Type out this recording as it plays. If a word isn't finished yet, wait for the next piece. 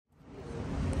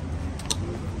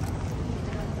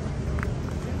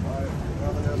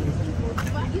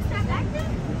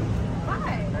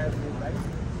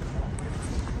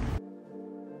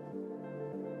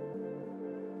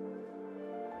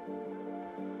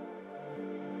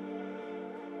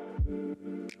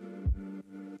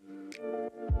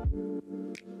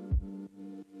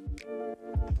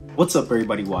What's up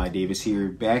everybody, whydavis here,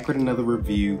 back with another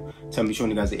review. Tell me,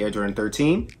 showing you guys the Air Jordan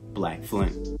 13 Black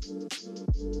Flint.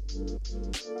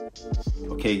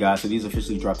 Okay guys, so these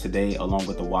officially dropped today along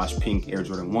with the wash pink Air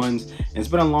Jordan 1s. And it's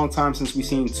been a long time since we've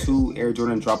seen two Air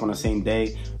Jordan drop on the same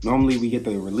day. Normally we get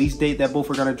the release date that both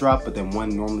are gonna drop, but then one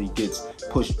normally gets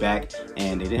pushed back,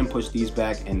 and they didn't push these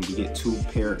back, and we get two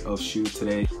pair of shoes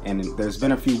today. And there's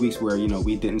been a few weeks where, you know,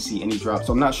 we didn't see any drop,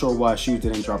 so I'm not sure why shoes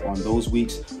didn't drop on those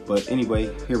weeks. But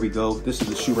anyway, here we go. This is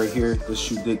the shoe right here. This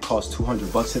shoe did cost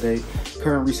 $200 today.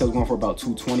 Current resale is going for about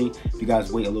 $220. If you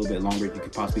guys wait a little bit longer, you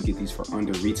could possibly get these for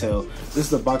under retail. This is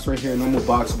the box right here, normal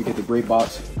box. We get the gray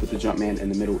box with the Jumpman in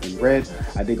the middle in red.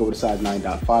 I did go with a size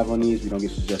 9.5 on these. We don't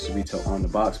get suggested retail on the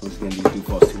box. Once again, these do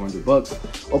cost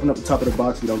 $200. Open up the top of the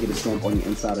box. We don't get a stamp on the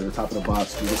inside of the top of the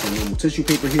box. We get some normal tissue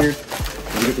paper here.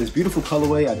 And we get this beautiful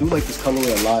colorway. I do like this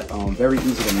colorway a lot. Very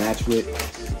easy to match with.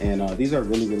 And these are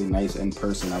really, really nice in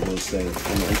person, I will say. On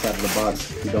the inside of the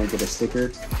box, you don't get a sticker.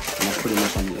 And that's pretty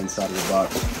much on the inside of the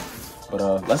box.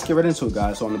 But let's get right into it,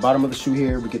 guys. So on the bottom of the shoe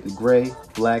here, we get the gray,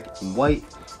 black, and white.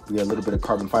 We got a little bit of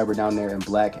carbon fiber down there in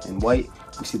black and white.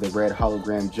 You see the red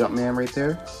hologram Jumpman right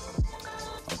there.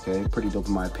 Okay, pretty dope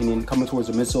in my opinion. Coming towards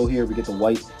the midsole here, we get the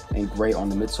white and gray on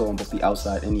the midsole on both the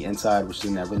outside and the inside, which is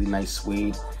in that really nice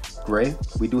suede gray.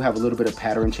 We do have a little bit of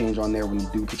pattern change on there when you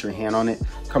do put your hand on it.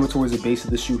 Coming towards the base of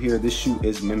the shoe here, this shoe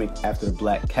is mimicked after the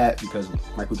black cat because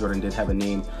Michael Jordan did have a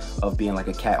name of being like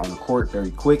a cat on the court, very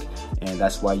quick, and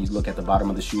that's why you look at the bottom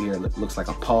of the shoe here, it looks like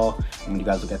a paw. And when you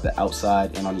guys look at the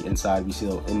outside and on the inside, we see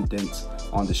little indents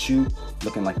on the shoe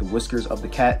looking like the whiskers of the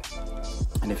cat.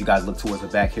 And if you guys look towards the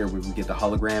back here where we get the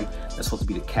hologram, that's supposed to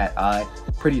be the cat eye.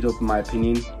 Pretty dope in my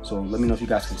opinion. So let me know if you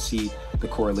guys can see the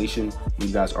correlation when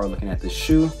you guys are looking at this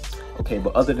shoe. Okay,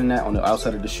 but other than that, on the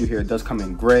outside of the shoe here, it does come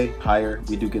in gray. Higher,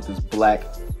 we do get this black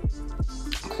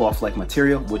cloth-like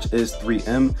material, which is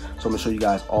 3M. So I'm gonna show you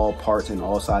guys all parts and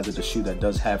all sides of the shoe that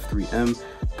does have 3M.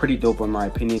 Pretty dope in my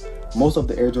opinion. Most of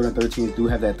the Air Jordan 13s do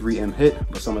have that 3M hit,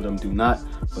 but some of them do not.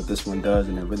 But this one does,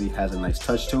 and it really has a nice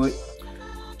touch to it.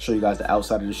 Show you guys the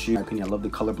outside of the shoe. In my opinion, I love the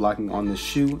color blocking on this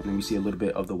shoe. And then we see a little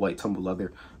bit of the white tumble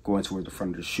leather going towards the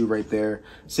front of the shoe right there.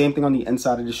 Same thing on the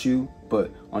inside of the shoe,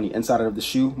 but on the inside of the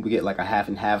shoe, we get like a half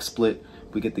and half split.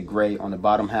 We get the gray on the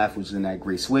bottom half, which is in that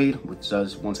gray suede, which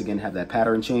does once again have that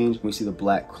pattern change. We see the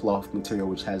black cloth material,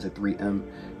 which has a 3M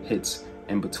hits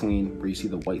in between where you see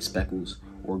the white speckles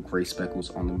or gray speckles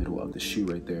on the middle of the shoe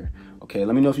right there. Okay,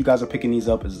 let me know if you guys are picking these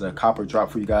up. Is it a copper drop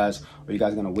for you guys? Or are you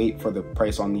guys gonna wait for the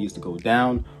price on these to go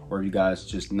down? Or are you guys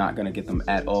just not gonna get them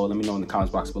at all? Let me know in the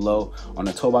comments box below. On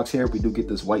the toe box here, we do get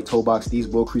this white toe box. These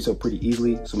will crease up pretty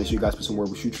easily, so make sure you guys put some word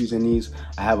with shoe trees in these.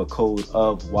 I have a code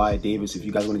of whydavis if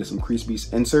you guys wanna get some crease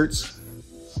piece inserts.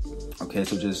 Okay,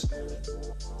 so just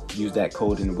use that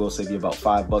code and it will save you about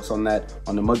 $5 on that.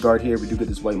 On the mudguard here, we do get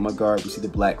this white mudguard. We see the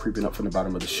black creeping up from the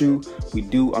bottom of the shoe. We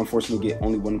do unfortunately get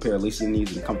only one pair of laces in these,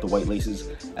 and they come with the white laces.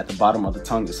 At the bottom of the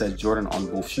tongue, it says Jordan on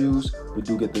both shoes. We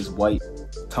do get this white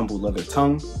tumble leather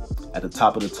tongue. At the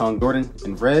top of the tongue, Jordan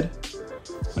in red.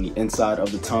 On the inside of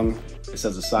the tongue, it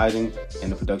says the sizing,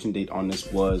 and the production date on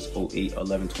this was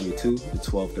 08/11/22 to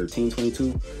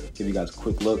 12/13/22. Give you guys a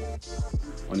quick look.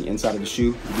 On the inside of the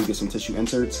shoe, we do get some tissue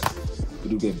inserts. We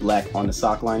do get black on the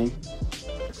sock lining.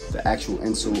 The actual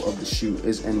insole of the shoe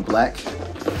is in black.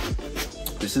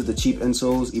 This is the cheap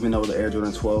insoles, even though the Air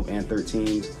Jordan 12 and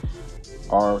 13s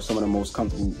are some of the most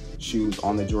comfortable shoes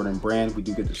on the Jordan brand. We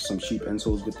do get some cheap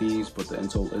insoles with these, but the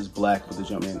insole is black with the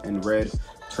Jumpman in red.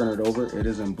 Turn it over, it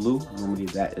is in blue. Normally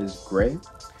that is gray.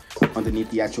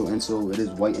 Underneath the actual insole, it is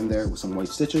white in there with some white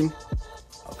stitching.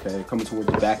 Okay, coming towards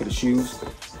the back of the shoes,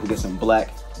 we get some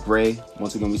black, gray.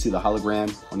 Once again, we see the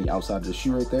hologram on the outside of the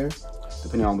shoe right there.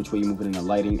 Depending on which way you move it in the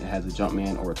lighting, it has a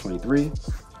Jumpman or a 23.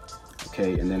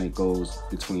 Okay, and then it goes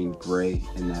between gray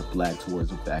and that black towards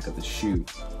the back of the shoe.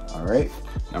 All right,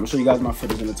 now I'm gonna show you guys my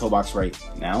fitters in the toe box right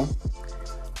now.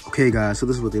 Okay guys, so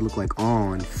this is what they look like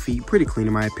on feet. Pretty clean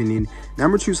in my opinion. Now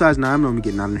I'm a true size 9. I'm normally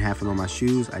get 9.5 on my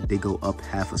shoes. I did go up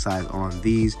half a size on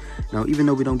these. Now even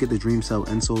though we don't get the Dream Cell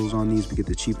insoles on these, we get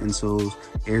the cheap insoles.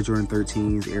 Air Jordan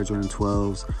 13s, Air Jordan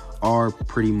 12s are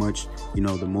pretty much, you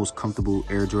know, the most comfortable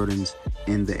Air Jordans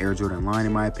in the Air Jordan line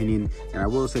in my opinion. And I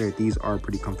will say that these are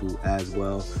pretty comfortable as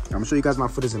well. Now, I'm gonna show you guys my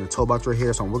footers in the toe box right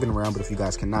here. So I'm working around, but if you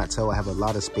guys cannot tell, I have a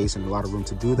lot of space and a lot of room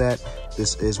to do that.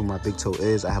 This is where my big toe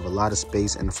is. I have a lot of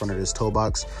space in the front of this toe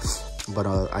box. But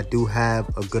I do have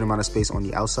a good amount of space on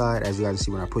the outside, as you guys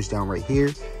see when I push down right here,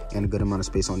 and a good amount of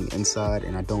space on the inside,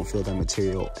 and I don't feel that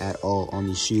material at all on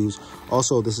these shoes.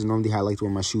 Also, this is normally how I like to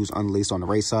wear my shoes unlaced on the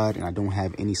right side, and I don't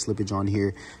have any slippage on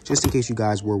here, just in case you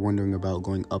guys were wondering about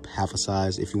going up half a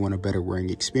size if you want a better wearing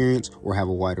experience or have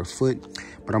a wider foot.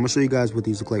 But I'm gonna show you guys what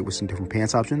these look like with some different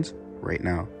pants options right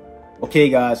now. Okay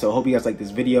guys, so I hope you guys like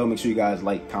this video. Make sure you guys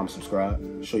like, comment,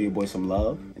 subscribe, show your boy some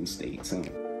love, and stay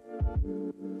tuned.